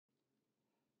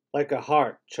like a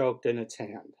heart choked in its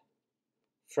hand.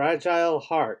 Fragile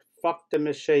heart, fucked and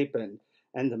misshapen,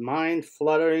 and the mind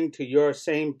fluttering to your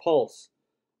same pulse.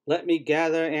 Let me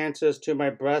gather answers to my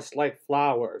breast like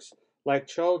flowers, like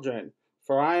children,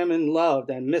 for I am in love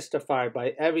and mystified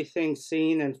by everything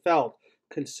seen and felt,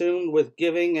 consumed with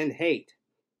giving and hate.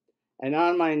 And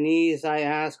on my knees I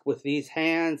ask, with these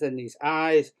hands and these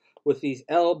eyes, with these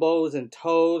elbows and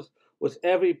toes, with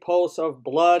every pulse of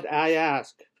blood I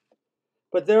ask.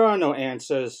 But there are no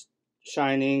answers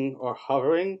shining or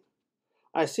hovering.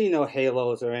 I see no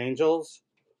halos or angels.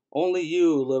 Only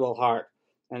you, little heart,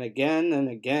 and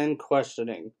again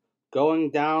questioning,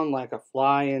 going down like a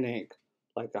fly in ink,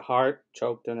 like a heart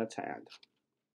choked in its hand.